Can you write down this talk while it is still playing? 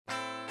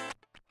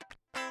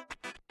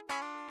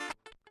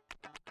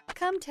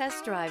Come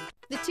test drive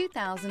the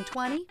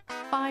 2020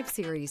 5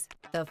 Series.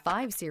 The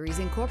 5 Series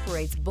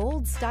incorporates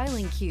bold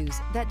styling cues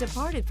that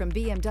departed from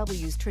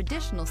BMW's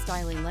traditional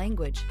styling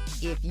language.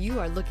 If you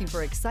are looking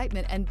for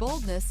excitement and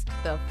boldness,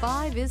 the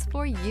 5 is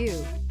for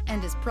you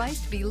and is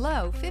priced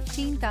below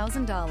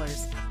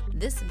 $15,000.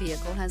 This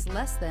vehicle has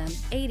less than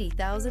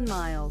 80,000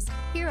 miles.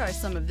 Here are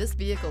some of this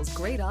vehicle's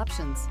great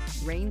options: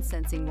 rain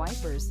sensing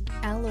wipers,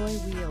 alloy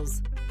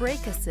wheels,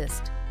 brake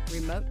assist,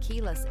 remote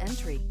keyless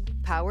entry,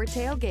 power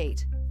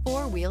tailgate,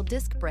 4-wheel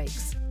disc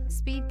brakes,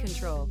 speed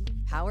control,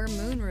 power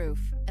moonroof,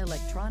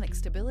 electronic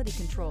stability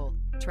control,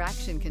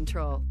 traction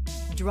control.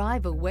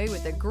 Drive away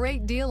with a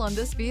great deal on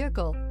this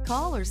vehicle.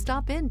 Call or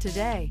stop in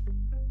today.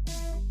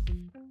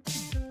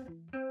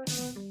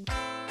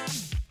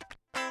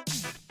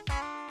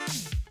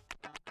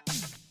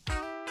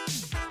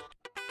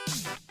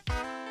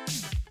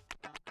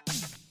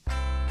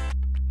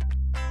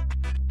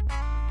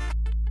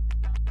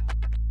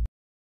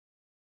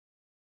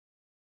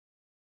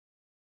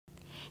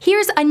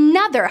 Here's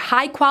another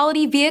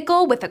high-quality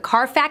vehicle with a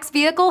Carfax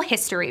Vehicle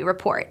History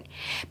Report.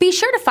 Be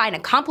sure to find a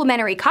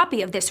complimentary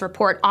copy of this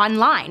report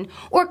online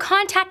or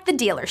contact the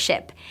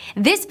dealership.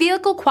 This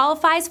vehicle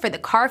qualifies for the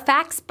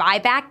Carfax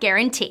Buyback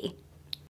Guarantee.